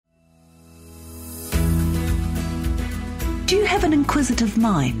Do you have an inquisitive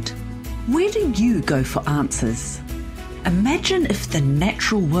mind? Where do you go for answers? Imagine if the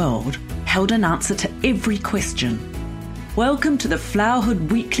natural world held an answer to every question. Welcome to the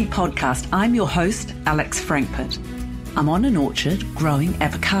Flowerhood Weekly Podcast. I'm your host, Alex Frankpert. I'm on an orchard growing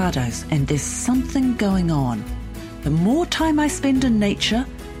avocados, and there's something going on. The more time I spend in nature,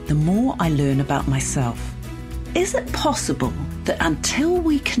 the more I learn about myself. Is it possible that until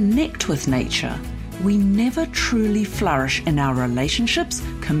we connect with nature, we never truly flourish in our relationships,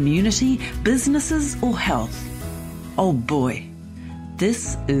 community, businesses, or health? Oh boy,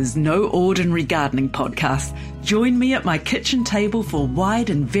 this is no ordinary gardening podcast. Join me at my kitchen table for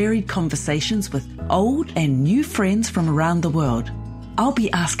wide and varied conversations with old and new friends from around the world. I'll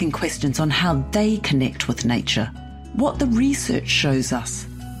be asking questions on how they connect with nature, what the research shows us,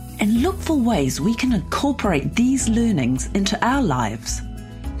 and look for ways we can incorporate these learnings into our lives.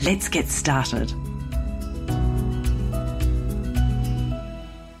 Let's get started.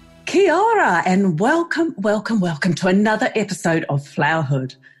 Kia ora and welcome to another episode of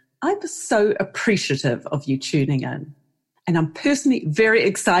Flowerhood. I'm so appreciative of you tuning in. And I'm personally very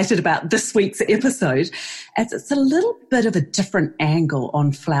excited about this week's episode as it's a little bit of a different angle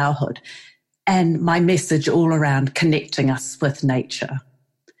on flowerhood and my message all around connecting us with nature.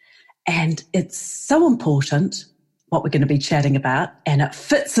 And it's so important what we're going to be chatting about, and it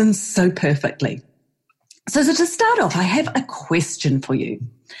fits in so perfectly. So to start off, I have a question for you.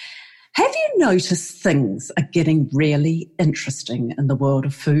 Have you noticed things are getting really interesting in the world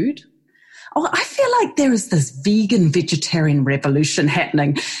of food? Oh, I feel like there is this vegan-vegetarian revolution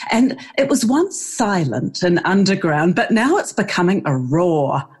happening, and it was once silent and underground, but now it's becoming a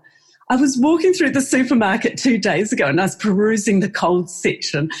roar. I was walking through the supermarket 2 days ago and I was perusing the cold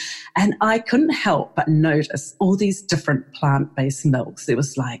section, and I couldn't help but notice all these different plant-based milks. There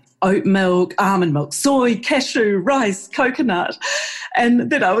was like oat milk, almond milk, soy, cashew, rice, coconut. And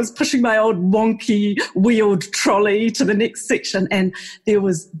then I was pushing my old wonky wheeled trolley to the next section, and there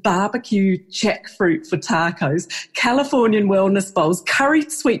was barbecue jackfruit for tacos, Californian wellness bowls,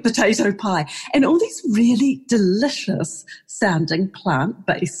 curried sweet potato pie, and all these really delicious sounding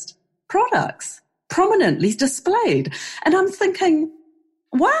plant-based products prominently displayed. And I'm thinking,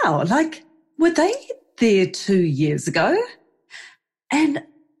 wow, like, were they there 2 years ago? And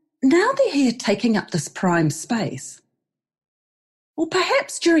now they're here taking up this prime space. Or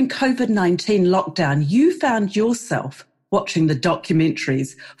perhaps during COVID-19 lockdown, you found yourself watching the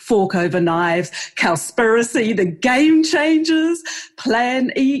documentaries Fork Over Knives, Cowspiracy, The Game Changers,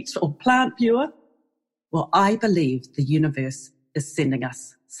 Plan Eat or Plant Viewer. Well, I believe the universe is sending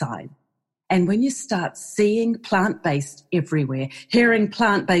us signs. And when you start seeing plant-based everywhere, hearing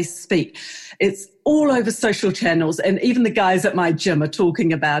plant-based speak, it's all over social channels, and even the guys at my gym are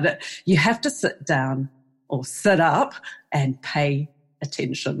talking about it. You have to sit down or sit up and pay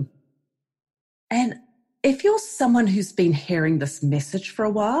attention. And if you're someone who's been hearing this message for a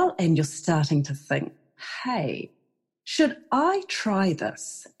while and you're starting to think, hey, should I try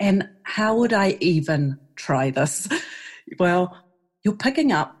this? And how would I even try this? Well, you're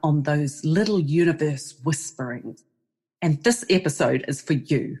picking up on those little universe whisperings, and this episode is for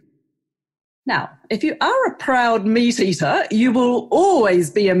you. Now, if you are a proud meat eater, you will always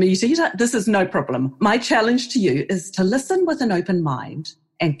be a meat eater. This is no problem. My challenge to you is to listen with an open mind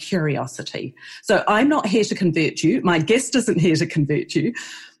and curiosity. So I'm not here to convert you. My guest isn't here to convert you.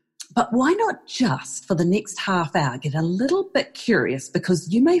 But why not just for the next half hour get a little bit curious,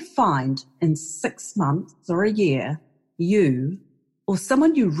 because you may find in 6 months or a year, you or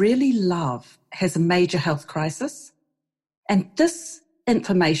someone you really love has a major health crisis, and this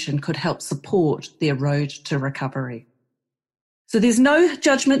information could help support their road to recovery. So there's no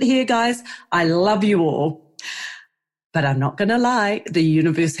judgment here, guys. I love you all. But I'm not going to lie, the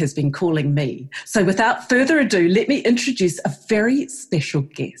universe has been calling me. So without further ado, let me introduce a very special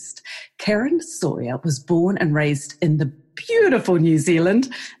guest. Karen Sawyer was born and raised in the beautiful New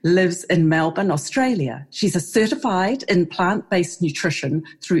Zealand, lives in Melbourne, Australia. She's a certified in plant-based nutrition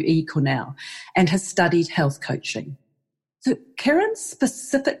through eCornell and has studied health coaching. So Karen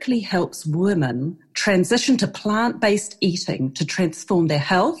specifically helps women transition to plant-based eating to transform their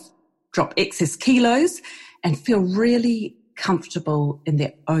health, drop excess kilos, and feel really comfortable in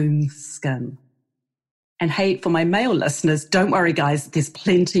their own skin. And hey, for my male listeners, don't worry guys, there's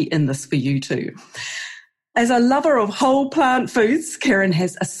plenty in this for you too. As a lover of whole plant foods, Karen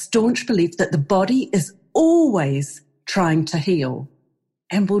has a staunch belief that the body is always trying to heal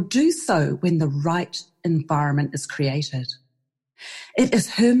and will do so when the right environment is created. It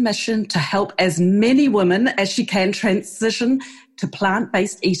is her mission to help as many women as she can transition to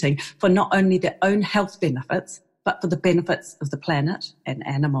plant-based eating for not only their own health benefits, but for the benefits of the planet and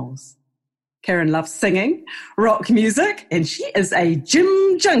animals. Karen loves singing, rock music, and she is a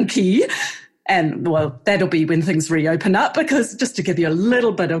gym junkie. And, well, that'll be when things reopen up, because just to give you a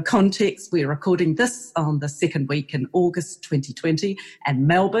little bit of context, we're recording this on the second week in August 2020, and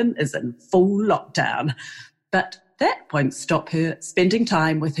Melbourne is in full lockdown. But that won't stop her spending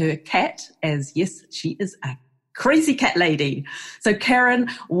time with her cat, as, yes, she is a crazy cat lady. So, Karen,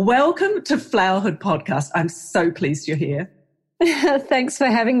 welcome to Flowerhood Podcast. I'm so pleased you're here. Thanks for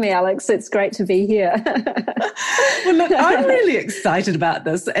having me, Alex. It's great to be here. Well, look, I'm really excited about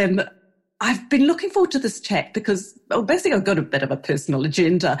this, and I've been looking forward to this chat because, well, basically I've got a bit of a personal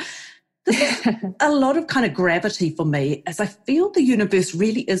agenda. This is a lot of kind of gravity for me, as I feel the universe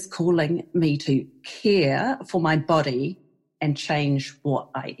really is calling me to care for my body and change what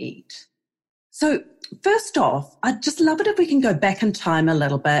I eat. So first off, I'd just love it if we can go back in time a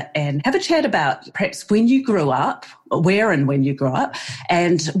little bit and have a chat about perhaps when you grew up, where and when you grew up,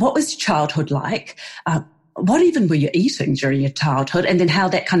 and what was your childhood like? What even were you eating during your childhood, and then how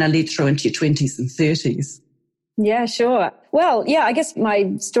that kind of led through into your 20s and 30s? Yeah, sure. Well, yeah, I guess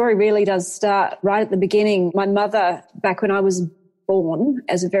my story really does start right at the beginning. My mother, back when I was born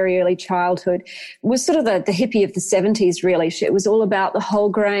as a very early childhood, was sort of the hippie of the 70s, really. It was all about the whole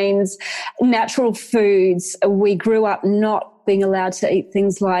grains, natural foods. We grew up not being allowed to eat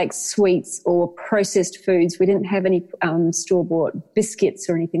things like sweets or processed foods. We didn't have any store-bought biscuits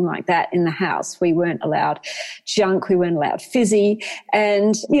or anything like that in the house. We weren't allowed junk. We weren't allowed fizzy.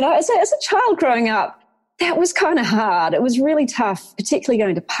 And, you know, as a child growing up, that was kind of hard. It was really tough, particularly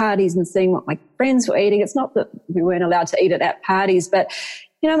going to parties and seeing what my friends were eating. It's not that we weren't allowed to eat it at parties, but,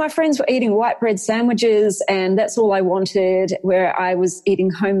 you know, my friends were eating white bread sandwiches, and that's all I wanted, where I was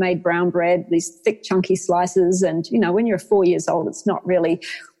eating homemade brown bread, these thick, chunky slices. And, you know, when you're 4 years old, it's not really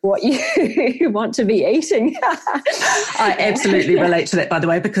what you want to be eating. I absolutely relate to that, by the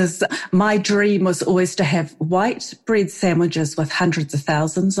way, because my dream was always to have white bread sandwiches with hundreds of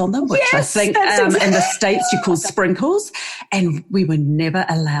thousands on them, which yes, I think in the States you call sprinkles, and we were never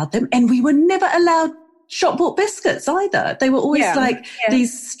allowed them. And we were never allowed shop-bought biscuits either. They were always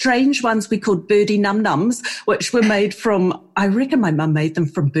these strange ones we called birdie num-nums, which were made from, I reckon my mum made them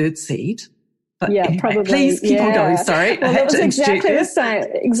from birdseed. But yeah, anyway, probably. Please keep on going. Sorry. Well, it was exactly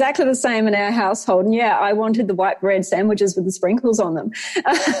the same in our household. And yeah, I wanted the white bread sandwiches with the sprinkles on them.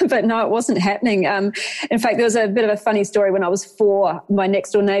 But no, it wasn't happening. In fact, there was a bit of a funny story. When I was 4, my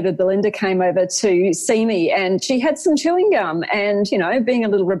next door neighbour, Belinda, came over to see me, and she had some chewing gum. And, you know, being a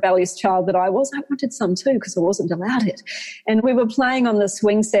little rebellious child that I was, I wanted some too, because I wasn't allowed it. And we were playing on the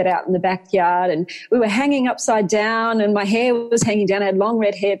swing set out in the backyard, and we were hanging upside down, and my hair was hanging down. I had long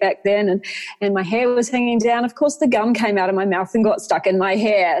red hair back then, and my hair was hanging down. Of course, the gum came out of my mouth and got stuck in my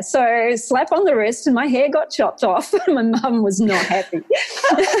hair. So slap on the wrist, and my hair got chopped off. My mum was not happy.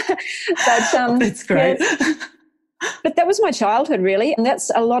 But that's great. Yes, but that was my childhood, really, and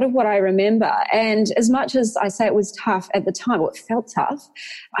that's a lot of what I remember. And as much as I say it was tough at the time, or it felt tough,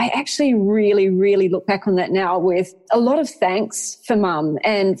 I actually really, really look back on that now with a lot of thanks for Mum,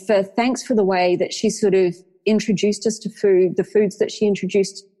 and thanks for the way that she sort of introduced us to food, the foods that she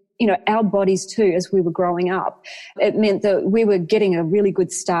introduced, you know, our bodies too, as we were growing up. It meant that we were getting a really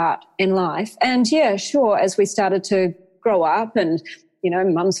good start in life. And yeah, sure, as we started to grow up and, you know,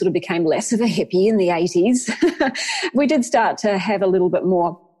 Mum sort of became less of a hippie in the 80s, we did start to have a little bit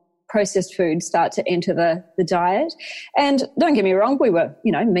more processed food start to enter the diet. And don't get me wrong, we were,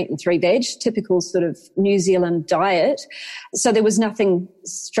 you know, meat and 3 veg, typical sort of New Zealand diet. So there was nothing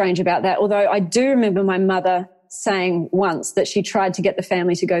strange about that. Although I do remember my mother saying once that she tried to get the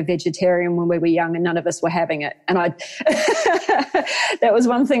family to go vegetarian when we were young, and none of us were having it. And that was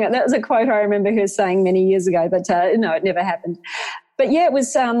one thing, that was a quote I remember her saying many years ago, but no, it never happened. But yeah, it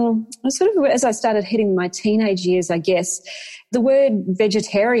was sort of as I started hitting my teenage years, I guess, the word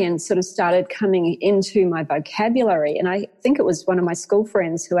vegetarian sort of started coming into my vocabulary. And I think it was one of my school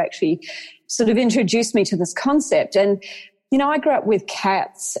friends who actually sort of introduced me to this concept. And you know, I grew up with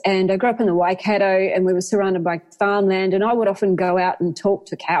cats, and I grew up in the Waikato, and we were surrounded by farmland, and I would often go out and talk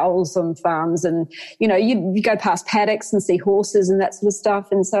to cows on farms, and, you know, you go past paddocks and see horses and that sort of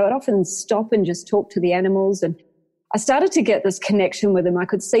stuff. And so I'd often stop and just talk to the animals, and I started to get this connection with them. I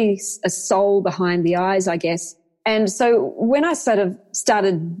could see a soul behind the eyes, I guess. And so when I sort of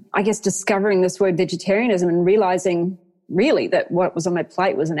started, I guess, discovering this word vegetarianism and realizing really that what was on my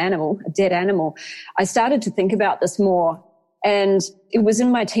plate was an animal, a dead animal, I started to think about this more. And it was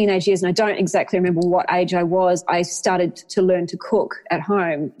in my teenage years, and I don't exactly remember what age I was, I started to learn to cook at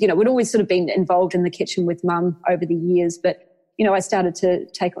home. You know, we'd always sort of been involved in the kitchen with Mum over the years, but, you know, I started to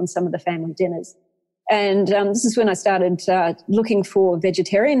take on some of the family dinners. And this is when I started looking for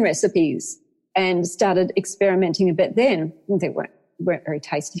vegetarian recipes and started experimenting a bit then. They weren't very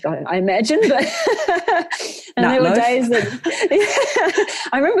tasty, I imagine, but and there were days that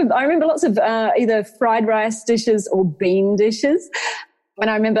I remember lots of either fried rice dishes or bean dishes. And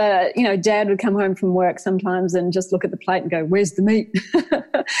I remember, Dad would come home from work sometimes and just look at the plate and go, "Where's the meat?"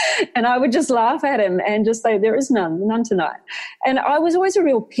 And I would just laugh at him and just say, "There is none tonight." And I was always a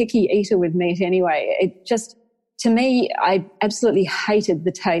real picky eater with meat anyway. It just, to me, I absolutely hated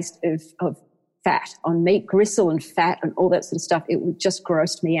the taste of fat on meat, gristle and fat and all that sort of stuff. It just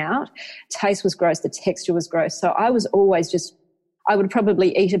grossed me out. Taste was gross. The texture was gross. So I was always I would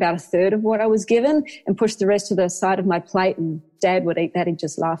probably eat about a third of what I was given and push the rest to the side of my plate, and Dad would eat that. He'd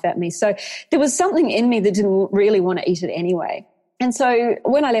just laugh at me. So there was something in me that didn't really want to eat it anyway. And so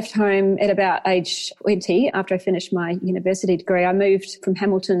when I left home at about age 20, after I finished my university degree, I moved from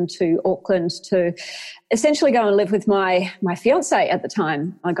Hamilton to Auckland to essentially go and live with my fiance at the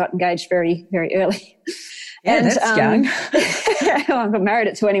time. I got engaged very, very early. Yeah, that's young. I got married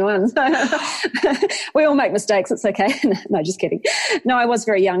at 21. So we all make mistakes. It's okay. No, just kidding. No, I was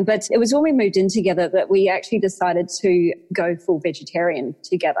very young. But it was when we moved in together that we actually decided to go full vegetarian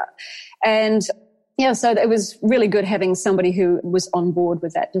together. And yeah, so it was really good having somebody who was on board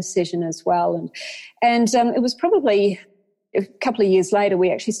with that decision as well. And it was probably a couple of years later,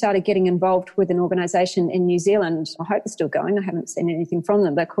 we actually started getting involved with an organisation in New Zealand. I hope they're still going. I haven't seen anything from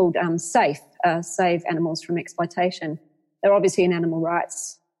them. They're called SAFE, Save Animals from Exploitation. They're obviously an animal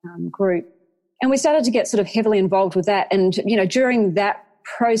rights group. And we started to get sort of heavily involved with that. And, during that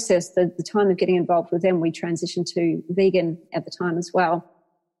process, the time of getting involved with them, we transitioned to vegan at the time as well.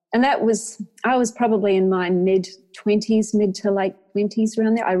 And I was probably in my mid to late 20s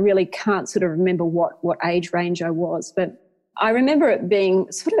around there. I really can't sort of remember what age range I was, but I remember it being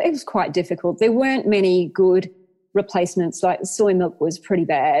it was quite difficult. There weren't many good replacements. Like soy milk was pretty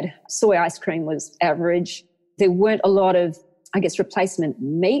bad. Soy ice cream was average. There weren't a lot of, replacement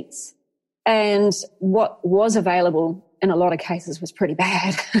meats. And what was available in a lot of cases was pretty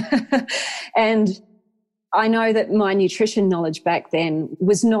bad. And I know that my nutrition knowledge back then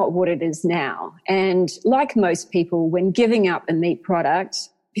was not what it is now. And like most people, when giving up a meat product,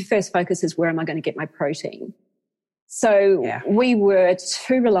 your first focus is, where am I going to get my protein? So we were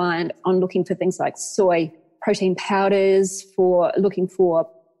too reliant on looking for things like soy protein powders, for looking for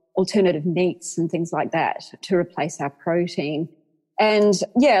alternative meats and things like that to replace our protein. And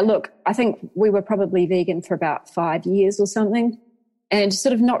I think we were probably vegan for about 5 years or something. And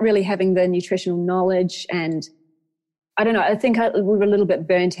sort of not really having the nutritional knowledge, and I don't know, I think we were a little bit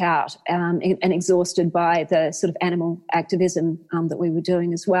burnt out and exhausted by the sort of animal activism that we were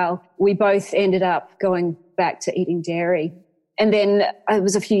doing as well. We both ended up going back to eating dairy. And then it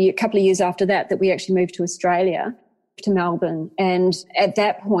was a couple of years after that we actually moved to Australia, to Melbourne. And at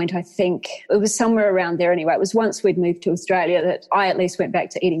that point, I think it was somewhere around there anyway. It was once we'd moved to Australia that I at least went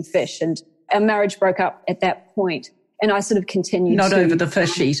back to eating fish, and our marriage broke up at that point. And I sort of continued. Not over the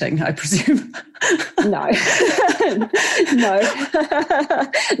fish eating, I presume. No,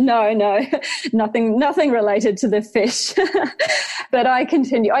 no, nothing related to the fish. But I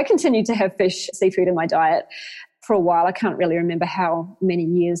continued to have seafood in my diet for a while. I can't really remember how many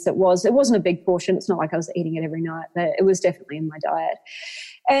years it was. It wasn't a big portion. It's not like I was eating it every night, but it was definitely in my diet.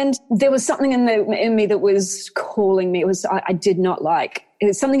 And there was something in me that was calling me. I did not like. It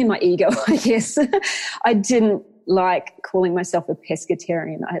was something in my ego, I guess. I didn't like calling myself a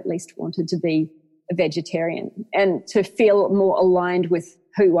pescatarian. I at least wanted to be a vegetarian and to feel more aligned with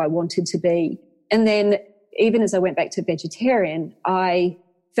who I wanted to be. And then even as I went back to vegetarian, I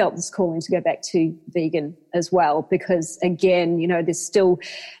felt this calling to go back to vegan as well, because again, there's still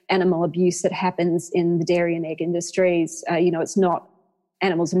animal abuse that happens in the dairy and egg industries. Animals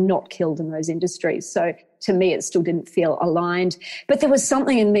are not killed in those industries. So to me, it still didn't feel aligned. But there was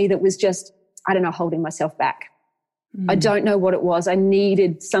something in me that was just, holding myself back. I don't know what it was. I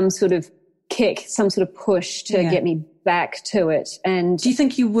needed some sort of kick, some sort of push to get me back to it. And do you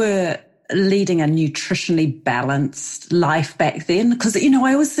think you were leading a nutritionally balanced life back then? Because,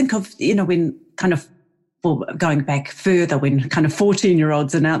 I always think of, when kind of, going back further, when kind of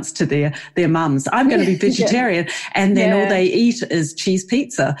 14-year-olds announced to their mums, I'm going to be vegetarian, and then all they eat is cheese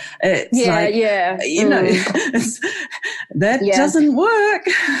pizza. It's that doesn't work.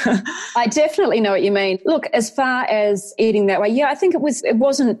 I definitely know what you mean. Look, as far as eating that way, I think it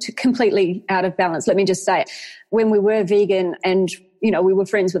wasn't completely out of balance. Let me just say, when we were vegan and we were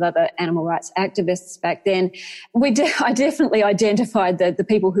friends with other animal rights activists back then. I definitely identified the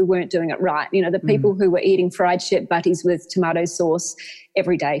people who weren't doing it right. The people who were eating fried shit butties with tomato sauce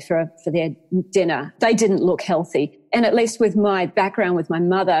every day for their dinner. They didn't look healthy. And at least with my background with my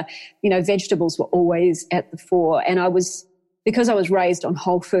mother, vegetables were always at the fore. And because I was raised on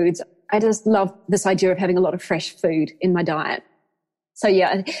whole foods, I just loved this idea of having a lot of fresh food in my diet. So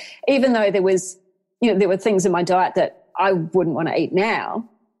yeah, even though there were things in my diet that I wouldn't want to eat now,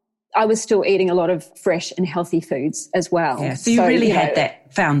 I was still eating a lot of fresh and healthy foods as well. Yeah, so you really had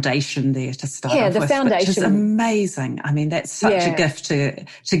that foundation there to start off with. Yeah, the foundation. Which is amazing. I mean, that's such a gift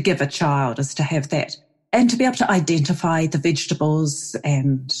to give a child, is to have that. And to be able to identify the vegetables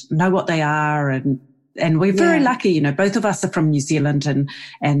and know what they are. And we're very lucky, both of us are from New Zealand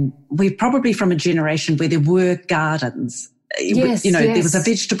and we're probably from a generation where there were gardens. Yes, there was a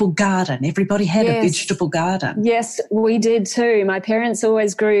vegetable garden. Everybody had a vegetable garden. Yes, we did too. My parents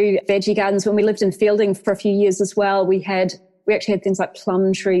always grew veggie gardens. When we lived in Fielding for a few years as well, we actually had things like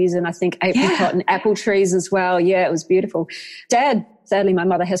plum trees and I think apricot and apple trees as well. Yeah, it was beautiful. Sadly, my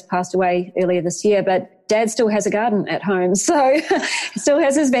mother has passed away earlier this year, but Dad still has a garden at home. So still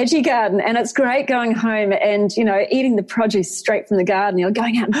has his veggie garden. And it's great going home and, eating the produce straight from the garden.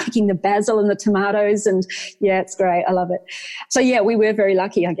 Going out and picking the basil and the tomatoes. And yeah, it's great. I love it. So yeah, we were very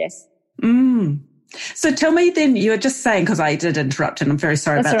lucky, I guess. So tell me then, you were just saying, because I did interrupt and I'm very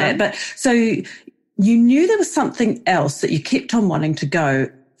sorry about that. But so you knew there was something else that you kept on wanting to go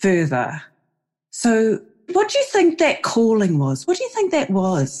further. So what do you think that calling was? What do you think that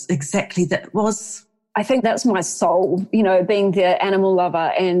was exactly that was? I think that's my soul, being the animal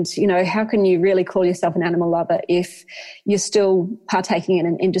lover. And, how can you really call yourself an animal lover if you're still partaking in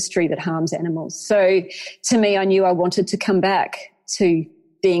an industry that harms animals? So to me, I knew I wanted to come back to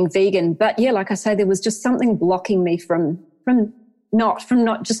being vegan. But yeah, like I say, there was just something blocking me from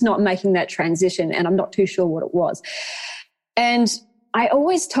not making that transition. And I'm not too sure what it was. And I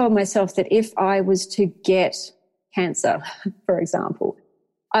always told myself that if I was to get cancer, for example,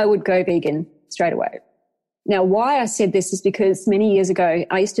 I would go vegan straight away. Now, why I said this is because many years ago,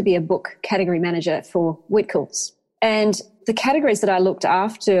 I used to be a book category manager for Whitcoulls. And the categories that I looked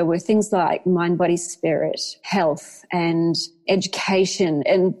after were things like mind, body, spirit, health and education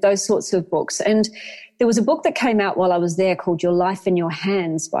and those sorts of books. And there was a book that came out while I was there called Your Life in Your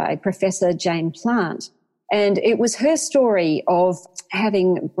Hands by Professor Jane Plant. And it was her story of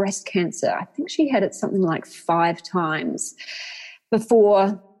having breast cancer. I think she had it something like 5 times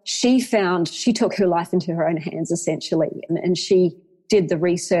before she took her life into her own hands, essentially. And she did the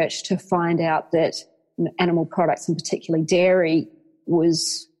research to find out that animal products, and particularly dairy,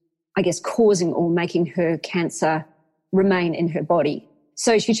 was, I guess, causing or making her cancer remain in her body.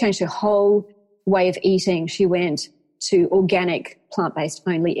 So she changed her whole way of eating. She went to organic, plant-based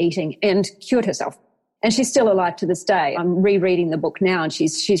only eating and cured herself. And she's still alive to this day. I'm rereading the book now and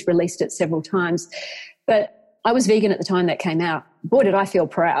she's released it several times. But I was vegan at the time that came out. Boy, did I feel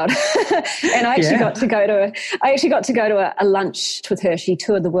proud. And I actually got to go to a lunch with her. She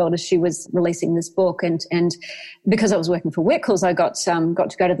toured the world as she was releasing this book. And because I was working for Whitcoulls, I got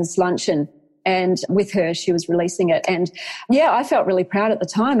to go to this luncheon. And with her, she was releasing it. And yeah, I felt really proud at the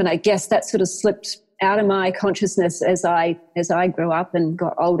time. And I guess that sort of slipped out of my consciousness as I grew up and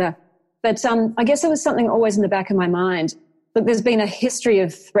got older. But I guess it was something always in the back of my mind. Look, there's been a history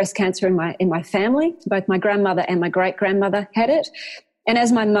of breast cancer in my family. Both my grandmother and my great-grandmother had it. And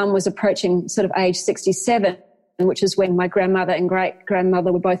as my mum was approaching sort of age 67, which is when my grandmother and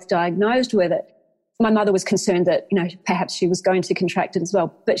great-grandmother were both diagnosed with it, my mother was concerned that, perhaps she was going to contract it as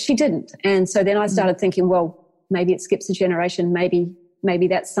well, but she didn't. And so then I started thinking, well, maybe it skips a generation. Maybe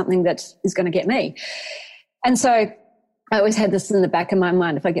that's something that is going to get me. And so I always had this in the back of my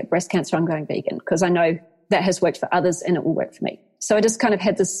mind. If I get breast cancer, I'm going vegan, because I know that has worked for others and it will work for me. So I just kind of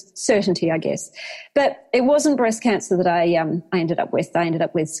had this certainty, I guess. But it wasn't breast cancer that I ended up with. I ended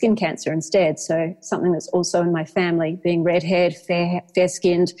up with skin cancer instead. So something that's also in my family, being red-haired,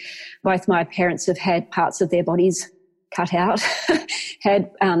 fair-skinned. Both my parents have had parts of their bodies cut out,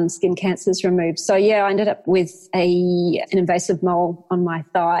 had skin cancers removed. So yeah, I ended up with an invasive mole on my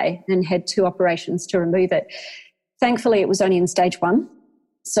thigh and had 2 operations to remove it. Thankfully, it was only in stage 1.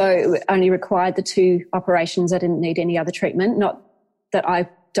 So it only required the 2 operations. I didn't need any other treatment. Not that I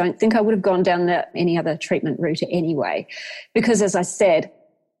don't think I would have gone down any other treatment route anyway, because as I said,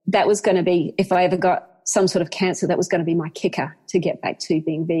 that was going to be, if I ever got some sort of cancer, that was going to be my kicker to get back to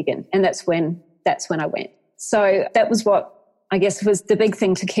being vegan. And that's when I went. So that was what I guess was the big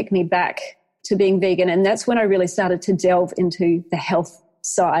thing to kick me back to being vegan. And that's when I really started to delve into the health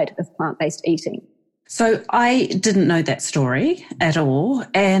side of plant-based eating. So I didn't know that story at all.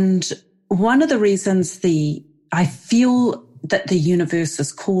 And one of the reasons I feel that the universe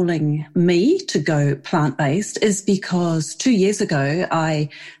is calling me to go plant-based is because 2 years ago, I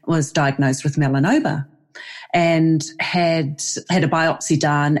was diagnosed with melanoma and had a biopsy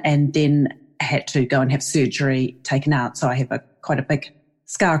done and then had to go and have surgery taken out. So I have quite a big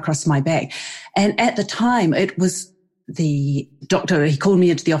scar across my back. And at the time, it was the doctor, he called me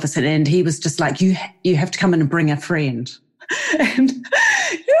into the office and he was just like, you have to come in and bring a friend. And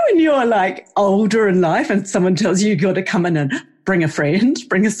when you're like older in life and someone tells you got to come in and bring a friend,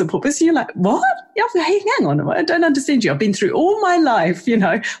 bring a support person, you're like, what? Hey, hang on, I don't understand you. I've been through all my life,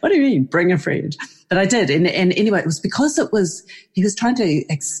 what do you mean, bring a friend? But I did. And anyway, it was because he was trying to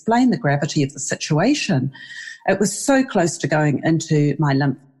explain the gravity of the situation. It was so close to going into my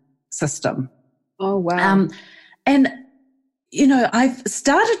lymph system. Oh, wow. And I've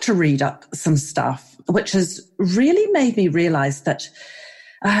started to read up some stuff, which has really made me realize that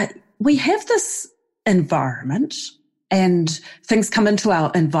we have this environment and things come into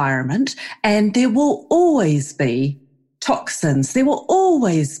our environment and there will always be toxins. There will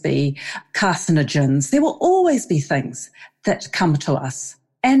always be carcinogens. There will always be things that come to us.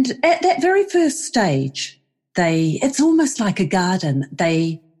 And at that very first stage, it's almost like a garden.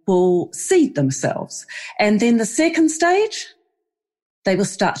 They will seed themselves. And then the second stage, they will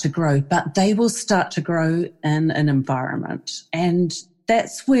start to grow, but they will start to grow in an environment. And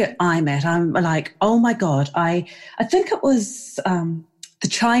that's where I'm at. I'm like, oh my God, I think it was the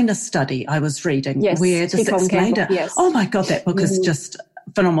China study I was reading, yes, where this explained it. Yes. Oh my God, that book is just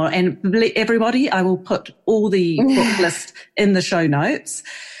phenomenal. And everybody, I will put all the book list in the show notes.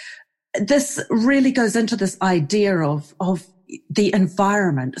 This really goes into this idea of the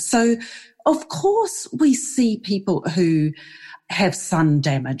environment. So of course we see people who have sun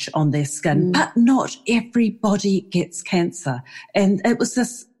damage on their skin, but not everybody gets cancer. And it was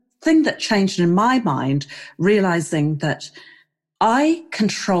this thing that changed in my mind, realizing that I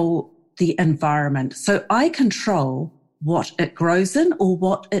control the environment. So I control what it grows in or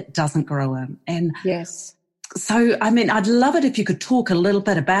what it doesn't grow in. And yes. So, I'd love it if you could talk a little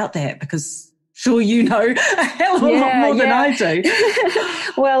bit about that, because sure you know a hell of a lot more than I do.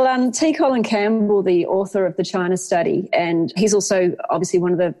 Well, T. Colin Campbell, the author of the China study, and he's also obviously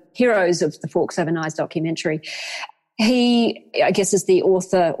one of the heroes of the Forks Over Knives documentary. He, I guess, is the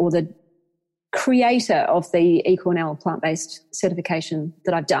author or the creator of the eCornell plant-based certification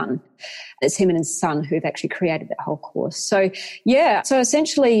that I've done. It's him and his son who've actually created that whole course. So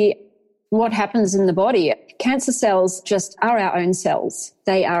essentially what happens in the body, cancer cells just are our own cells.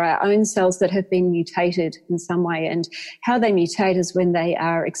 They are our own cells that have been mutated in some way. And how they mutate is when they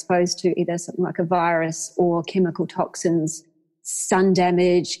are exposed to either something like a virus or chemical toxins, sun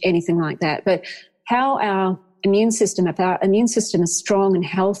damage, anything like that. But how our immune system, if our immune system is strong and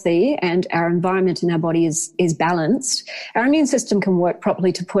healthy and our environment in our body is balanced, our immune system can work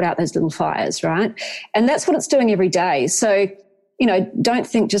properly to put out those little fires, right? And that's what it's doing every day. So, don't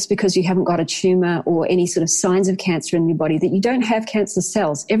think just because you haven't got a tumor or any sort of signs of cancer in your body that you don't have cancer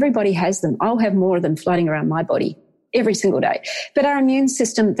cells. Everybody has them. I'll have more of them floating around my body every single day. But our immune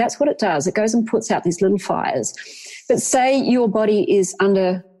system, that's what it does. It goes and puts out these little fires. But say your body is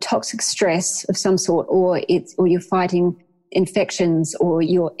under toxic stress of some sort, or you're fighting infections, or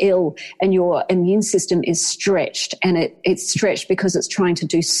you're ill and your immune system is stretched, and it's stretched because it's trying to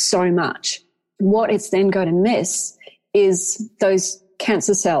do so much. What it's then going to miss is those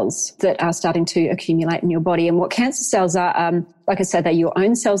cancer cells that are starting to accumulate in your body. And what cancer cells are, like I said, they're your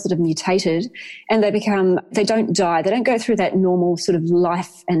own cells that have mutated, and they don't die. They don't go through that normal sort of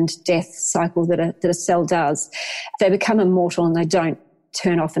life and death cycle that a cell does. They become immortal and they don't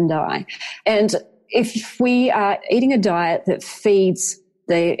turn off and die. And if we are eating a diet that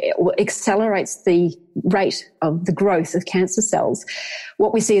accelerates the rate of the growth of cancer cells,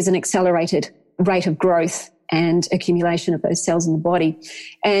 what we see is an accelerated rate of growth and accumulation of those cells in the body.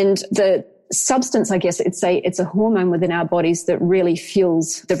 And the substance, I guess it's a hormone within our bodies that really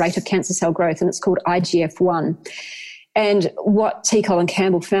fuels the rate of cancer cell growth, and it's called IGF-1. And what T. Colin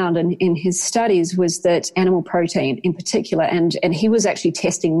Campbell found in his studies was that animal protein in particular, and he was actually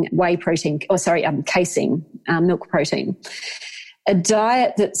testing casein, milk protein. A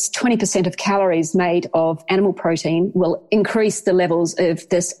diet that's 20% of calories made of animal protein will increase the levels of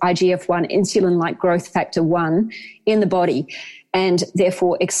this IGF-1, insulin-like growth factor 1, in the body, and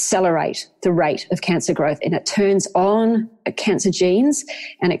therefore accelerate the rate of cancer growth. And it turns on cancer genes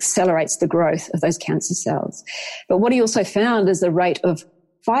and accelerates the growth of those cancer cells. But what he also found is the rate of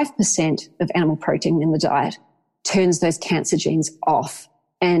 5% of animal protein in the diet turns those cancer genes off.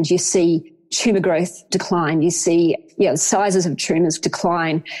 And you see tumour growth decline. You see, the sizes of tumours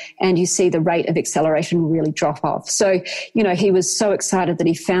decline, and you see the rate of acceleration really drop off. So, he was so excited that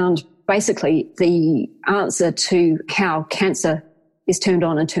he found basically the answer to how cancer is turned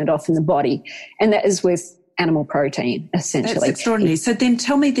on and turned off in the body. And that is with animal protein, essentially. That's extraordinary. So then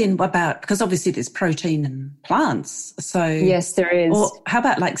tell me then about, because obviously there's protein in plants. So yes, there is. Or how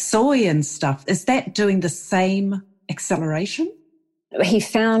about like soy and stuff? Is that doing the same acceleration? He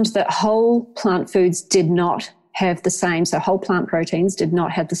found that whole plant foods did not have the same, so whole plant proteins did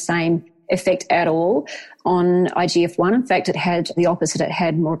not have the same effect at all on IGF-1. In fact, it had the opposite. It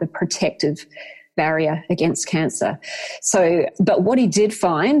had more of a protective barrier against cancer. So, but what he did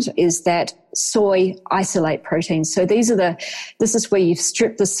find is that soy isolate proteins. So this is where you've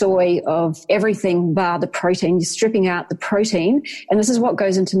stripped the soy of everything bar the protein. You're stripping out the protein. And this is what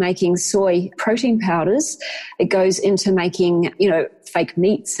goes into making soy protein powders. It goes into making, fake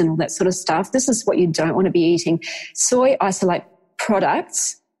meats and all that sort of stuff. This is what you don't want to be eating. Soy isolate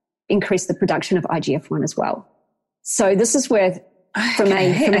products increase the production of IGF-1 as well. So this is where I've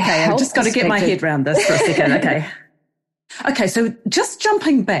just got to get my head around this for a second. Okay, so just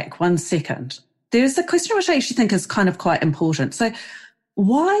jumping back 1 second, there's a question which I actually think is kind of quite important. So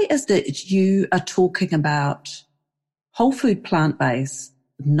why is it you are talking about whole food plant-based,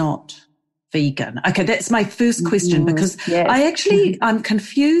 not vegan? Okay, that's my first question because I'm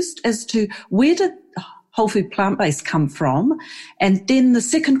confused as to where did whole food plant-based come from? And then the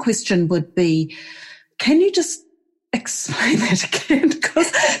second question would be, can you just explain that again?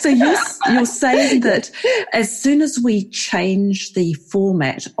 So you're saying that as soon as we change the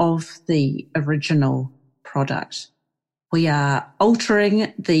format of the original product, we are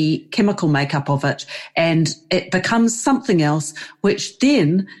altering the chemical makeup of it and it becomes something else, which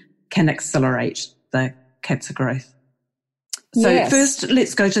then can accelerate the cancer growth. So first,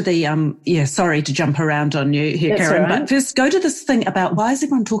 let's go to the, sorry to jump around on you here, That's Karen, right. but first go to this thing about why is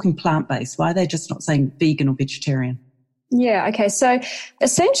everyone talking plant-based? Why are they just not saying vegan or vegetarian? Yeah, okay. So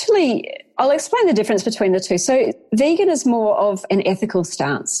essentially, I'll explain the difference between the two. So vegan is more of an ethical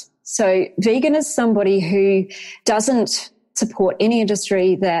stance. So vegan is somebody who doesn't support any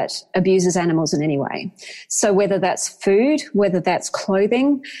industry that abuses animals in any way. So whether that's food, whether that's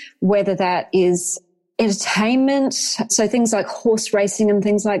clothing, whether that is entertainment, so things like horse racing and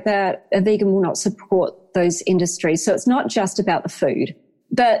things like that, a vegan will not support those industries. So it's not just about the food.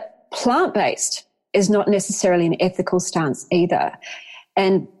 But plant-based is not necessarily an ethical stance either.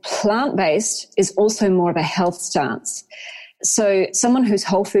 And plant-based is also more of a health stance. So someone who's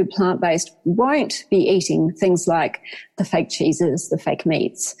whole food plant-based won't be eating things like the fake cheeses, the fake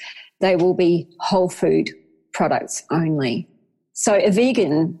meats. They will be whole food products only. So a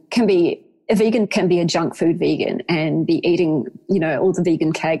vegan can be a junk food vegan and be eating, all the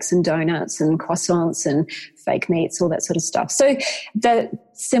vegan cakes and donuts and croissants and fake meats, all that sort of stuff. So they're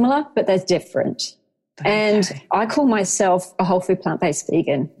similar, but they're different. Okay. And I call myself a whole food plant-based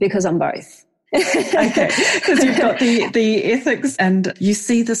vegan because I'm both. Okay, because you've got the ethics and you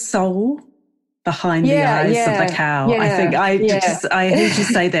see the soul behind the eyes of the cow. Yeah, I think I heard you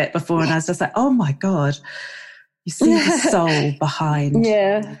say that before and I was just like, oh my God, you see the soul behind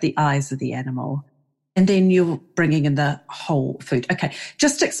the eyes of the animal. And then you're bringing in the whole food. Okay,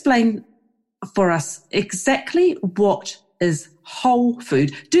 just explain for us exactly what is whole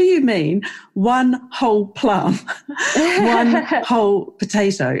food. Do you mean one whole plum, one whole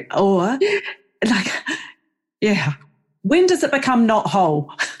potato, or when does it become not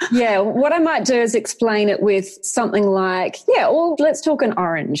whole? What I might do is explain it with something like, let's talk an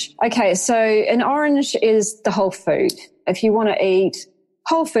orange. Okay, so an orange is the whole food. If you want to eat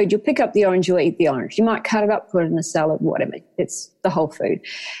whole food, you'll pick up the orange, you'll eat the orange. You might cut it up, put it in a salad, whatever. It's the whole food.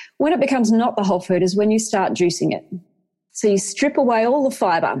 When it becomes not the whole food is when you start juicing it. So you strip away all the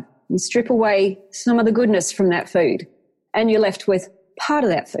fiber, you strip away some of the goodness from that food, and you're left with part of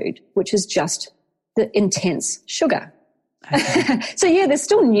that food, which is just the intense sugar. Okay. So there's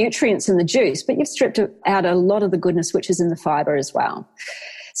still nutrients in the juice, but you've stripped out a lot of the goodness which is in the fiber as well.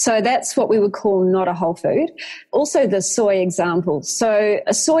 So that's what we would call not a whole food. Also the soy example. So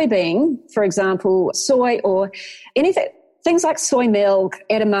a soybean, for example, soy or anything, things like soy milk,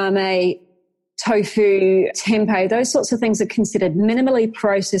 edamame, tofu, tempeh, those sorts of things are considered minimally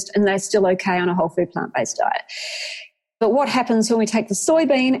processed and they're still okay on a whole food plant-based diet. But what happens when we take the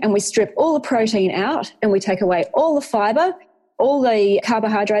soybean and we strip all the protein out and we take away all the fiber, all the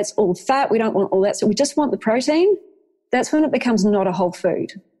carbohydrates, all the fat, we don't want all that, so we just want the protein, that's when it becomes not a whole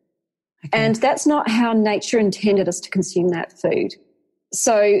food. Okay. And that's not how nature intended us to consume that food.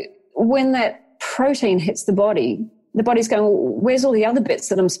 So when that protein hits the body, the body's going, well, where's all the other bits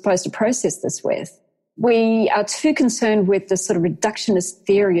that I'm supposed to process this with? We are too concerned with the sort of reductionist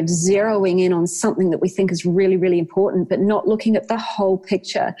theory of zeroing in on something that we think is really, really important, but not looking at the whole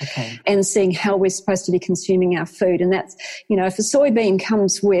picture and seeing how we're supposed to be consuming our food. And that's, if a soybean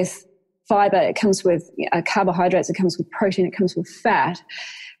comes with fiber, it comes with carbohydrates, it comes with protein, it comes with fat.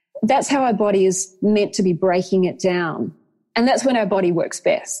 That's how our body is meant to be breaking it down. And that's when our body works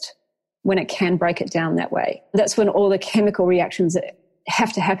best, when it can break it down that way. That's when all the chemical reactions that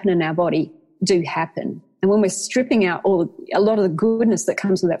have to happen in our body do happen. And when we're stripping out a lot of the goodness that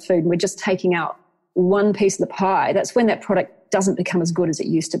comes with that food, and we're just taking out one piece of the pie, that's when that product doesn't become as good as it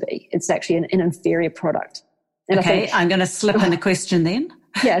used to be. It's actually an inferior product. And I'm going to slip in a question then.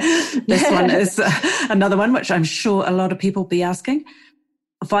 Yes. This one is another one, which I'm sure a lot of people will be asking.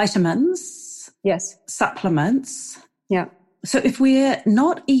 Vitamins. Yes. Supplements. Yeah. So if we're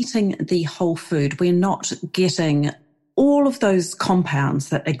not eating the whole food, we're not getting all of those compounds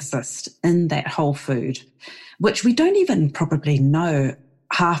that exist in that whole food, which we don't even probably know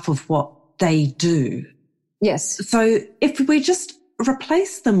half of what they do. Yes. So if we just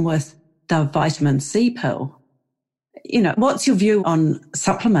replace them with the vitamin C pill, what's your view on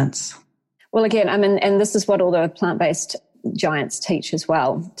supplements? Well, again, and this is what all the plant-based giants teach as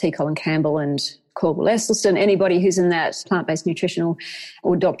well, T. Colin Campbell and Corbell Esselstyn, anybody who's in that plant-based nutritional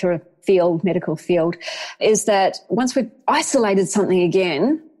or doctor field, medical field, is that once we've isolated something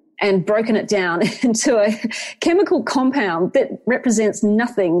again and broken it down into a chemical compound that represents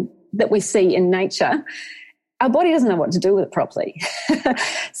nothing that we see in nature, our body doesn't know what to do with it properly.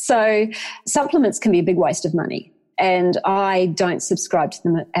 So supplements can be a big waste of money, and I don't subscribe to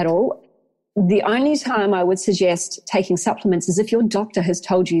them at all. The only time I would suggest taking supplements is if your doctor has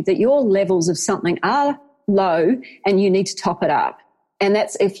told you that your levels of something are low and you need to top it up. And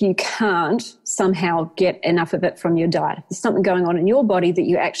that's if you can't somehow get enough of it from your diet. If there's something going on in your body that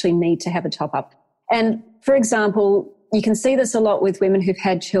you actually need to have a top up. And for example, you can see this a lot with women who've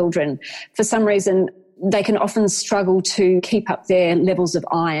had children. For some reason, they can often struggle to keep up their levels of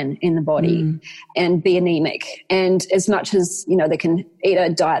iron in the body and be anemic. And as much as, they can eat a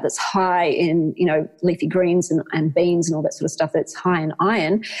diet that's high in, leafy greens and beans and all that sort of stuff that's high in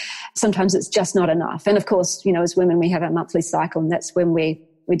iron, sometimes it's just not enough. And of course, as women, we have our monthly cycle, and that's when we're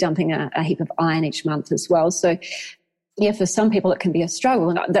dumping a heap of iron each month as well. So yeah, for some people it can be a struggle.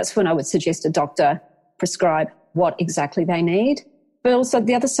 And that's when I would suggest a doctor prescribe what exactly they need. But also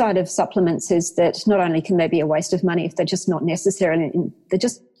the other side of supplements is that not only can they be a waste of money if they're just not necessary,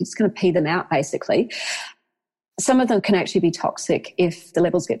 it's going to pee them out basically. Some of them can actually be toxic if the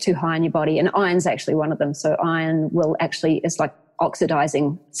levels get too high in your body, and iron's actually one of them. So iron is like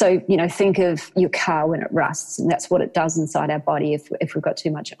oxidizing. So, think of your car when it rusts, and that's what it does inside our body if we've got too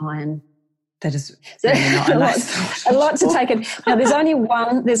much iron. That is really not a nice a lot to take in. Now,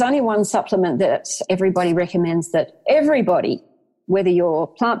 there's only one supplement that everybody recommends, that everybody, whether you're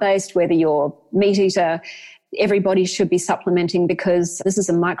plant-based, whether you're meat eater, everybody should be supplementing, because this is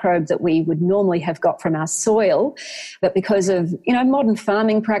a microbe that we would normally have got from our soil. But because of, modern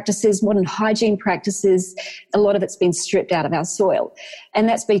farming practices, modern hygiene practices, a lot of it's been stripped out of our soil. And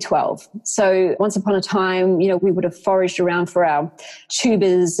that's B12. So once upon a time, we would have foraged around for our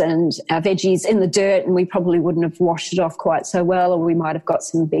tubers and our veggies in the dirt, and we probably wouldn't have washed it off quite so well, or we might have got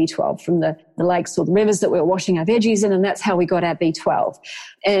some B12 from the lakes or the rivers that we were washing our veggies in, and that's how we got our B12.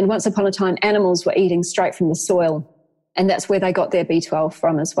 And once upon a time, animals were eating straight from the soil, and that's where they got their B12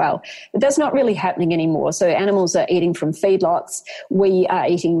 from as well. But that's not really happening anymore. So animals are eating from feedlots. We are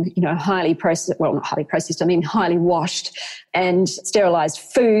eating, highly processed, well, not highly processed, highly washed and sterilized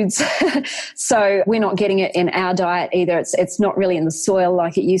foods. So we're not getting it in our diet either. It's not really in the soil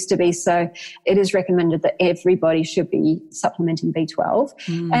like it used to be. So it is recommended that everybody should be supplementing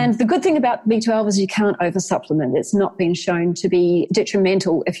B12. And the good thing about B12 is you can't over-supplement. It's not been shown to be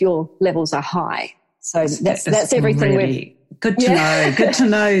detrimental if your levels are high. So that's everything. Really good to know. Good to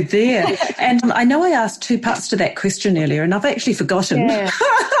know there. And I know I asked two parts to that question earlier, and I've actually forgotten. Yeah.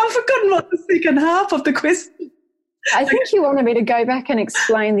 I've forgotten what the second half of the question. I think you wanted me to go back and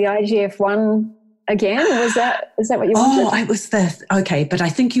explain the IGF-1 again. Or is that what you wanted? Oh, it was okay. But I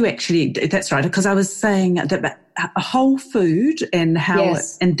think you actually, that's right, because I was saying that a whole food and how,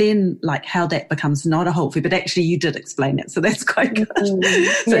 and then like how that becomes not a whole food, but actually you did explain it. So that's quite good.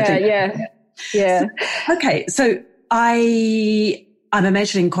 Yeah. Okay. So I'm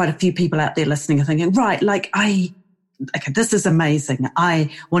imagining quite a few people out there listening are thinking, right, this is amazing.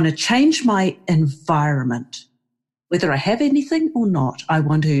 I want to change my environment, whether I have anything or not. I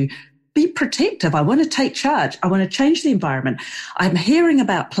want to be protective. I want to take charge. I want to change the environment. I'm hearing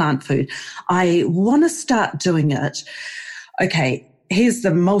about plant food. I want to start doing it. Okay, here's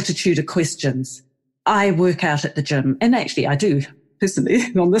the multitude of questions. I work out at the gym, and actually I do personally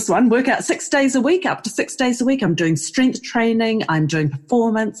on this one, work out 6 days a week, up to 6 days a week. I'm doing strength training. I'm doing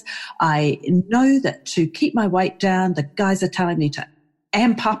performance. I know that to keep my weight down, the guys are telling me to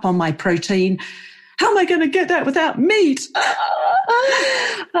amp up on my protein. How am I going to get that without meat?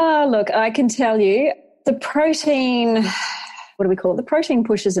 Oh, look, I can tell you the protein, what do we call it? The protein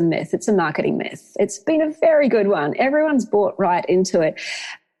push is a myth. It's a marketing myth. It's been a very good one. Everyone's bought right into it.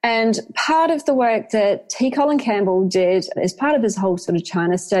 And part of the work that T. Colin Campbell did as part of his whole sort of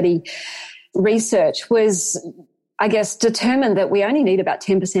China study research was, I guess, determined that we only need about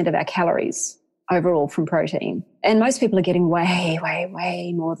 10% of our calories overall from protein. And most people are getting way, way,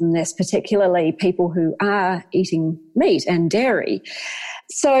 way more than this, particularly people who are eating meat and dairy.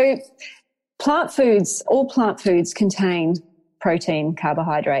 So all plant foods contain protein,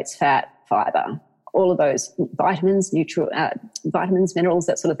 carbohydrates, fat, fiber. All of those vitamins, minerals,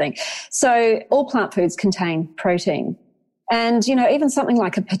 that sort of thing. So all plant foods contain protein. And, even something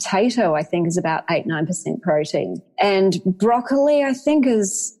like a potato, I think, is about 8-9% protein. And broccoli, I think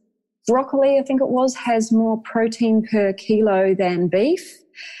has more protein per kilo than beef,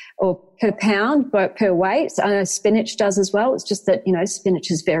 or per pound, but per weight. I know spinach does as well. It's just that, spinach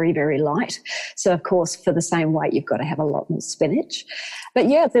is very, very light. So, of course, for the same weight, you've got to have a lot more spinach. But,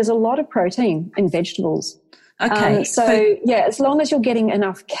 yeah, there's a lot of protein in vegetables. Okay. As long as you're getting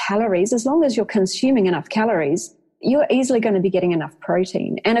enough calories, as long as you're consuming enough calories, you're easily going to be getting enough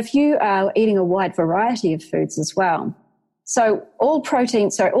protein. And if you are eating a wide variety of foods as well, so all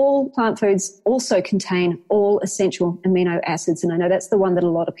plant foods also contain all essential amino acids. And I know that's the one that a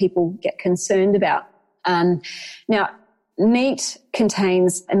lot of people get concerned about. Now, meat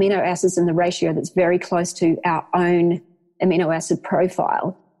contains amino acids in the ratio that's very close to our own amino acid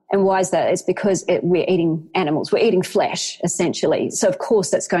profile. And why is that? It's because we're eating animals. We're eating flesh, essentially. So, of course,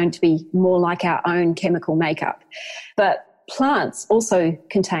 that's going to be more like our own chemical makeup. But plants also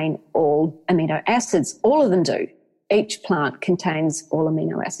contain all amino acids. All of them do. Each plant contains all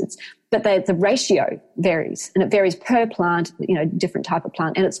amino acids, but the ratio varies, and it varies per plant, different type of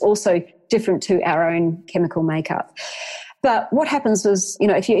plant, and it's also different to our own chemical makeup. But what happens is,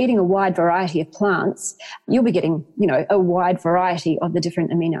 if you're eating a wide variety of plants, you'll be getting, a wide variety of the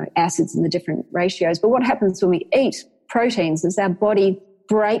different amino acids and the different ratios. But what happens when we eat proteins is our body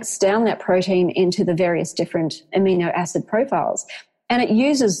breaks down that protein into the various different amino acid profiles. And it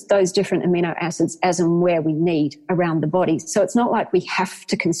uses those different amino acids as and where we need around the body. So it's not like we have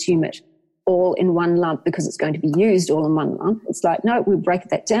to consume it all in one lump because it's going to be used all in one lump. It's like, no, we'll break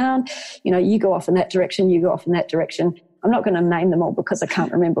that down. You go off in that direction, you go off in that direction. I'm not going to name them all because I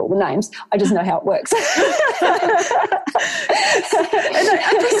can't remember all the names. I just know how it works. And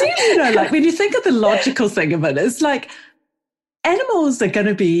I presume, when you think of the logical thing of it, it's like animals are going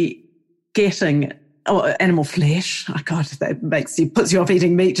to be getting animal flesh. Oh God, that puts you off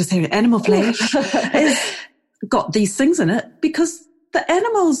eating meat. Just saying animal flesh has got these things in it because the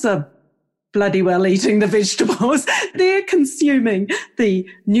animals are bloody well eating the vegetables. They're consuming the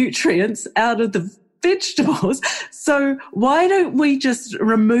nutrients out of the vegetables. So why don't we just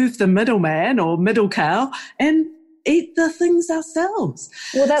remove the middleman or middle cow and eat the things ourselves?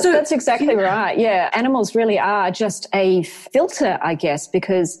 Well, that's exactly right. Yeah. Animals really are just a filter, I guess,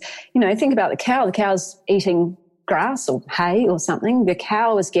 because, think about the cow. The cow's eating grass or hay or something. The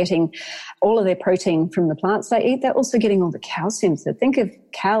cow is getting all of their protein from the plants they eat. They're also getting all the calcium. So think of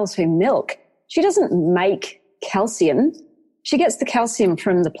cows who milk. She doesn't make calcium. She gets the calcium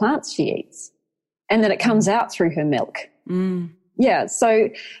from the plants she eats. And then it comes out through her milk. Mm. Yeah. So,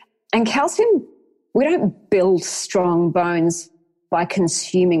 and calcium, we don't build strong bones by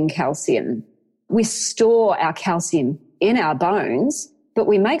consuming calcium. We store our calcium in our bones, but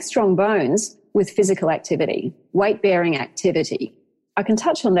we make strong bones with physical activity, weight-bearing activity. I can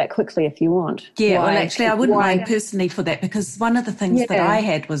touch on that quickly if you want. Yeah, actually, I wouldn't mind personally for that, because one of the things that I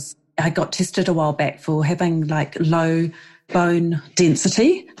had was I got tested a while back for having low bone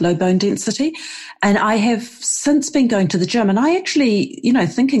density. And I have since been going to the gym, and I actually,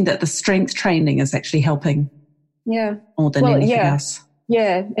 thinking that the strength training is actually helping more than anything else.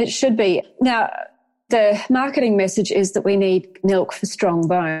 Yeah, it should be. Now, the marketing message is that we need milk for strong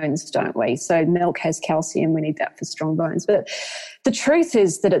bones, don't we? So milk has calcium. We need that for strong bones. But the truth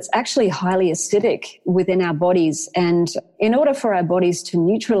is that it's actually highly acidic within our bodies. And in order for our bodies to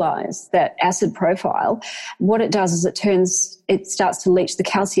neutralize that acid profile, what it does is it starts to leach the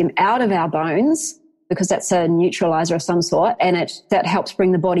calcium out of our bones because that's a neutralizer of some sort, and that helps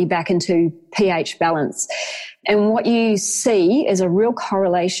bring the body back into pH balance. And what you see is a real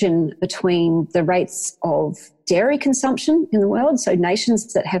correlation between the rates of dairy consumption in the world. So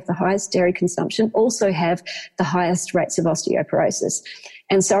nations that have the highest dairy consumption also have the highest rates of osteoporosis.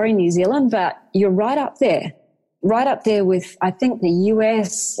 And sorry, New Zealand, but you're right up there with, I think, the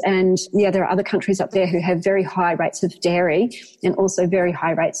US, and there are other countries up there who have very high rates of dairy and also very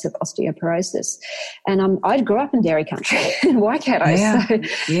high rates of osteoporosis. And I grew up in dairy country in Waikato. Yeah. So,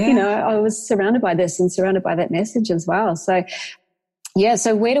 I was surrounded by this and surrounded by that message as well. So,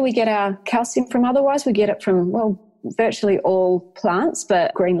 so where do we get our calcium from otherwise? We get it from, virtually all plants,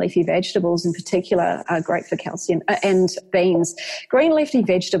 but green leafy vegetables in particular are great for calcium, and beans. Green leafy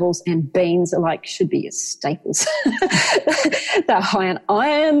vegetables and beans should be staples. They're high in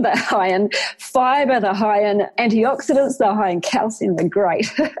iron, they're high in fiber, they're high in antioxidants, they're high in calcium. They're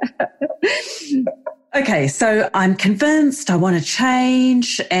great. Okay, so I'm convinced I want to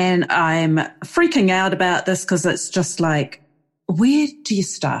change, and I'm freaking out about this because it's just like, where do you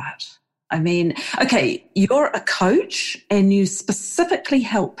start? I mean, okay, you're a coach and you specifically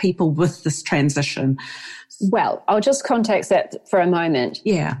help people with this transition. Well, I'll just context that for a moment.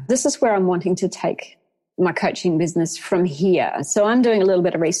 Yeah. This is where I'm wanting to take my coaching business from here. So I'm doing a little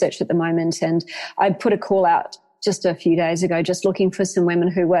bit of research at the moment, and I put a call out just a few days ago, just looking for some women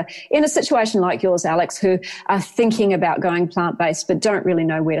who were in a situation like yours, Alex, who are thinking about going plant-based but don't really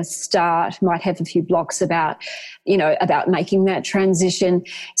know where to start, might have a few blocks about making that transition.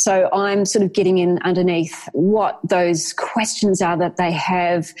 So I'm sort of getting in underneath what those questions are that they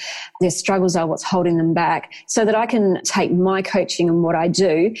have, their struggles are, what's holding them back, so that I can take my coaching and what I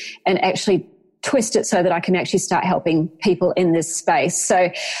do and actually twist it so that I can actually start helping people in this space.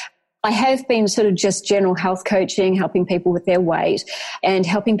 So I have been sort of just general health coaching, helping people with their weight and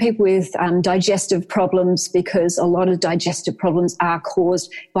helping people with digestive problems, because a lot of digestive problems are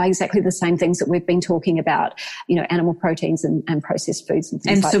caused by exactly the same things that we've been talking about, animal proteins and processed foods and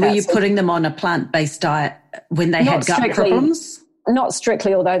things like that. And so were you putting them on a plant-based diet when they had gut problems? Not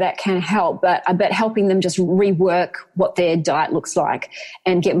strictly, although that can help, but helping them just rework what their diet looks like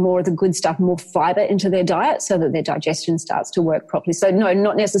and get more of the good stuff, more fiber into their diet so that their digestion starts to work properly. So no,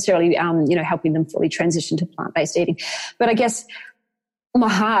 not necessarily, helping them fully transition to plant-based eating. But I guess my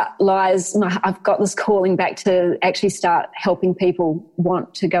heart lies, I've got this calling back to actually start helping people who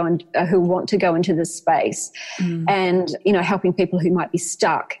want to go into this space, and, helping people who might be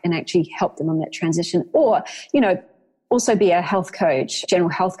stuck and actually help them on that transition, or, also be a health coach, general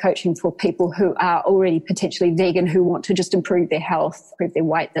health coaching for people who are already potentially vegan, who want to just improve their health, improve their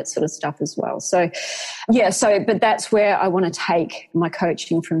weight, that sort of stuff as well. So, but that's where I want to take my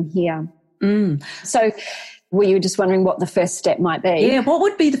coaching from here. So were you just wondering what the first step might be? Yeah, what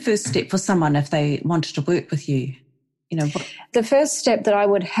would be the first step for someone if they wanted to work with you? The first step that I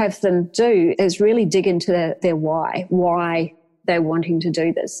would have them do is really dig into their why they're wanting to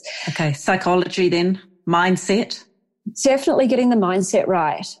do this. Okay, psychology then, mindset. Definitely getting the mindset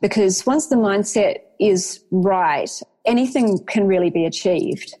right, because once the mindset is right, anything can really be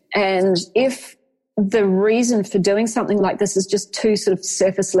achieved. And if the reason for doing something like this is just too sort of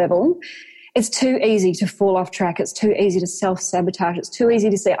surface level, it's too easy to fall off track. It's too easy to self-sabotage. It's too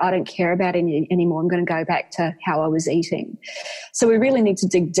easy to say, I don't care about it anymore. I'm going to go back to how I was eating. So we really need to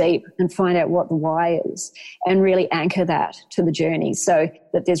dig deep and find out what the why is and really anchor that to the journey so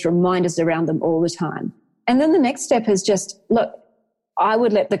that there's reminders around them all the time. And then the next step is just, look, I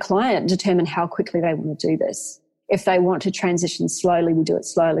would let the client determine how quickly they want to do this. If they want to transition slowly, we do it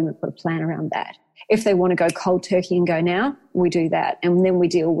slowly. We put a plan around that. If they want to go cold turkey and go now, we do that. And then we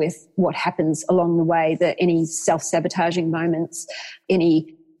deal with what happens along the way, any self-sabotaging moments,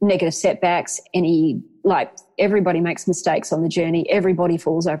 any negative setbacks, everybody makes mistakes on the journey. Everybody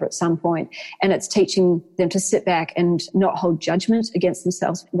falls over at some point. And it's teaching them to sit back and not hold judgment against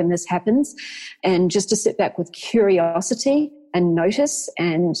themselves when this happens, and just to sit back with curiosity and notice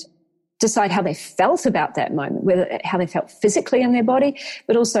and decide how they felt about that moment, how they felt physically in their body,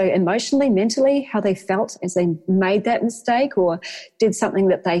 but also emotionally, mentally, how they felt as they made that mistake or did something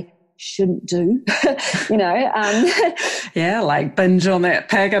that they shouldn't do, Yeah, like binge on that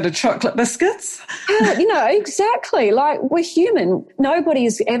packet of chocolate biscuits. Exactly. We're human. Nobody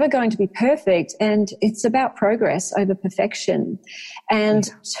is ever going to be perfect, and it's about progress over perfection. And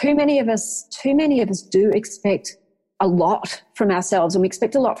too many of us do expect a lot from ourselves, and we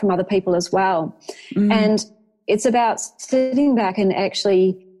expect a lot from other people as well. And it's about sitting back and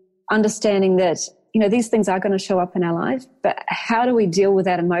actually understanding that these things are going to show up in our life, but how do we deal with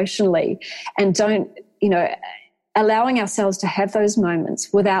that emotionally, and allowing ourselves to have those moments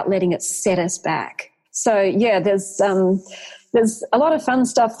without letting it set us back. So yeah, there's a lot of fun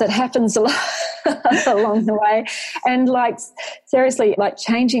stuff that happens along the way. And like, seriously, like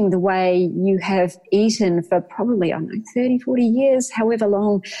changing the way you have eaten for probably, I don't know, 30, 40 years, however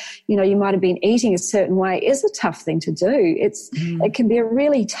long, you might have been eating a certain way is a tough thing to do. It can be a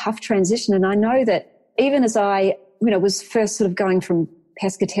really tough transition. And I know that even as I, was first sort of going from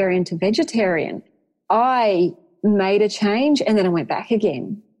pescatarian to vegetarian, I made a change and then I went back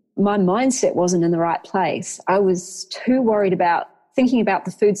again. My mindset wasn't in the right place. I was too worried about thinking about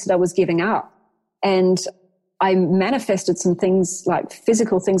the foods that I was giving up. And I manifested some things, like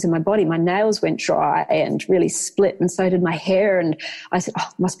physical things in my body. My nails went dry and really split, and so did my hair. And I said, it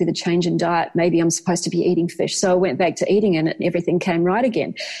must be the change in diet. Maybe I'm supposed to be eating fish. So I went back to eating it and everything came right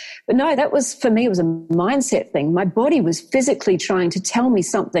again. But no, that was, for me, it was a mindset thing. My body was physically trying to tell me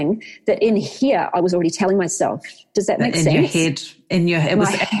something that in here I was already telling myself. Does that make sense? In your head. It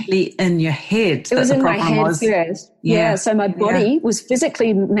was actually in your head. It was in my head first. Yeah. So my body was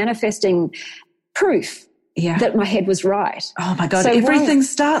physically manifesting proof that my head was right. Oh my God. So everything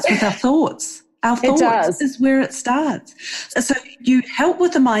starts with our thoughts. Our thoughts is where it starts. So you help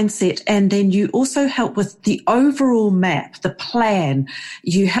with the mindset, and then you also help with the overall map, the plan.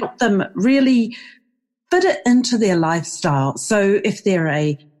 You help them really fit it into their lifestyle. So if they're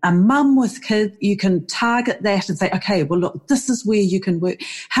a mum with kids, you can target that and say, okay, well, look, this is where you can work.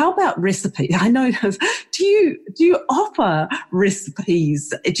 How about recipes? I notice, do you offer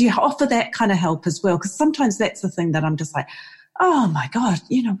recipes? Do you offer that kind of help as well? Because sometimes that's the thing that I'm just like, oh my God,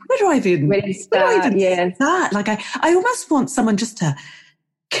 where do I even start? Like I almost want someone just to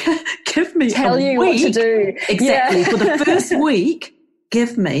give me tell you week. What to do. Exactly. For the first week,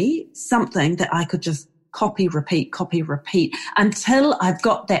 give me something that I could just copy, repeat until I've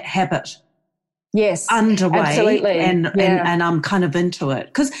got that habit underway. Absolutely. And I'm kind of into it.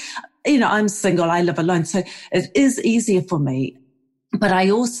 Because, I'm single, I live alone. So it is easier for me. But I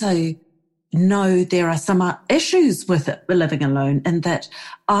also know there are some issues with it, living alone, and that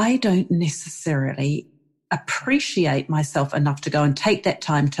I don't necessarily appreciate myself enough to go and take that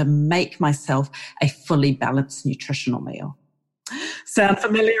time to make myself a fully balanced nutritional meal. Sound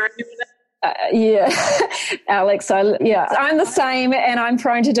familiar? Alex, I'm the same, and I'm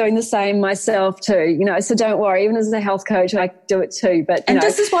prone to doing the same myself too, so don't worry, even as a health coach, I do it too. But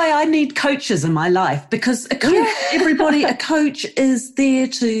this is why I need coaches in my life, because a coach is there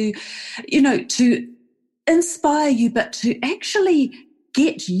to, to inspire you, but to actually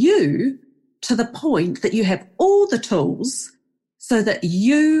get you to the point that you have all the tools so that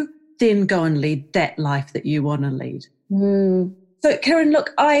you then go and lead that life that you want to lead. So, Karen,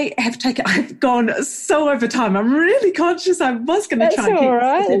 look, I've gone so over time. I'm really conscious. I was going to try and keep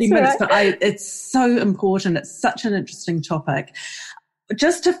 30 minutes, but it's so important. It's such an interesting topic.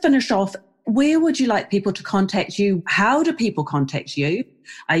 Just to finish off, where would you like people to contact you? How do people contact you?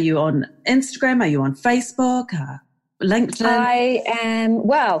 Are you on Instagram? Are you on Facebook? LinkedIn?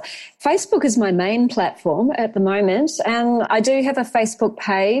 Facebook is my main platform at the moment. And I do have a Facebook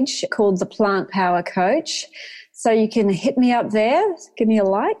page called The Plant Power Coach. So you can hit me up there, give me a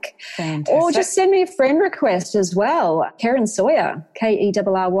like. Fantastic. Or just send me a friend request as well. Karen Sawyer, KERRYN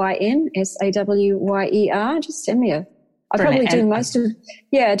SAWYER. Just send me I probably do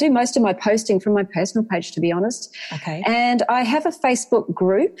most of my posting from my personal page, to be honest. Okay. And I have a Facebook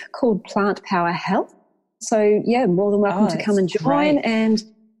group called Plant Power Health. So more than welcome to come and join. Great. And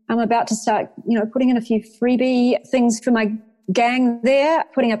I'm about to start, putting in a few freebie things for my gang there,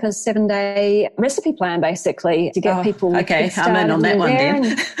 putting up a 7-day recipe plan basically to get people. Okay, I'm in on that one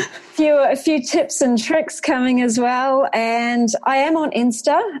then. A few tips and tricks coming as well. And I am on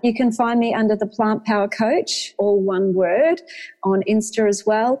Insta. You can find me under the Plant Power Coach, all one word, on Insta as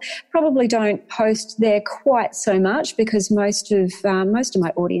well. Probably don't post there quite so much because most of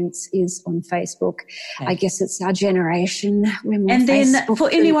my audience is on Facebook. Okay. I guess it's our generation. We're more and then Facebook for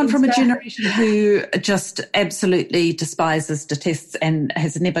anyone from a generation who just absolutely despises, detests, and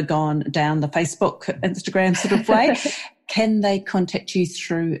has never gone down the Facebook, Instagram sort of way, can they contact you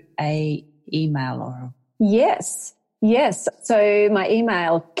through a email or? Yes. So my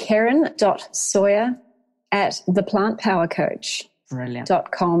email,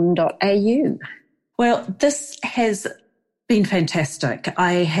 karen.sawyer@theplantpowercoach.com.au. Well, this has been fantastic.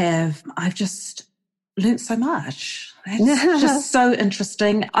 I've just learnt so much. It's just so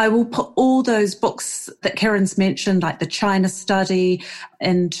interesting. I will put all those books that Karen's mentioned, like the China study,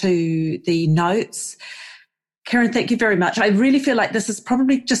 into the notes. Karen, thank you very much. I really feel like this is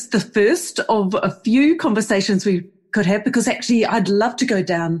probably just the first of a few conversations we could have, because actually I'd love to go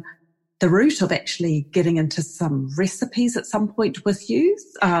down the route of actually getting into some recipes at some point with you.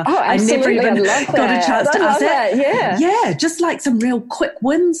 Absolutely. I never even got a chance to ask that. Yeah. Yeah, just like some real quick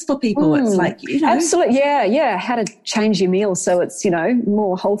wins for people. It's like, Absolutely. Yeah. How to change your meal so it's,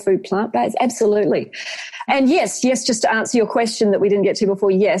 more whole food, plant-based. Absolutely. And yes, just to answer your question that we didn't get to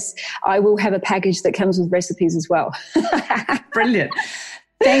before, yes, I will have a package that comes with recipes as well. Brilliant.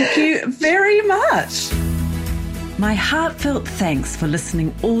 Thank you very much. My heartfelt thanks for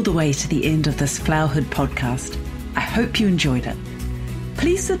listening all the way to the end of this Flowerhood podcast. I hope you enjoyed it.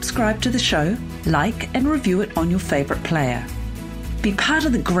 Please subscribe to the show, like and review it on your favourite player. Be part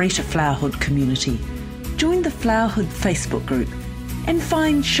of the greater Flowerhood community. Join the Flowerhood Facebook group and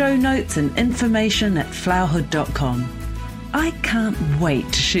find show notes and information at flowerhood.com. I can't wait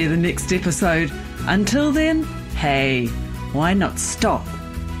to share the next episode. Until then, hey, why not stop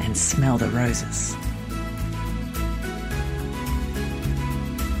and smell the roses?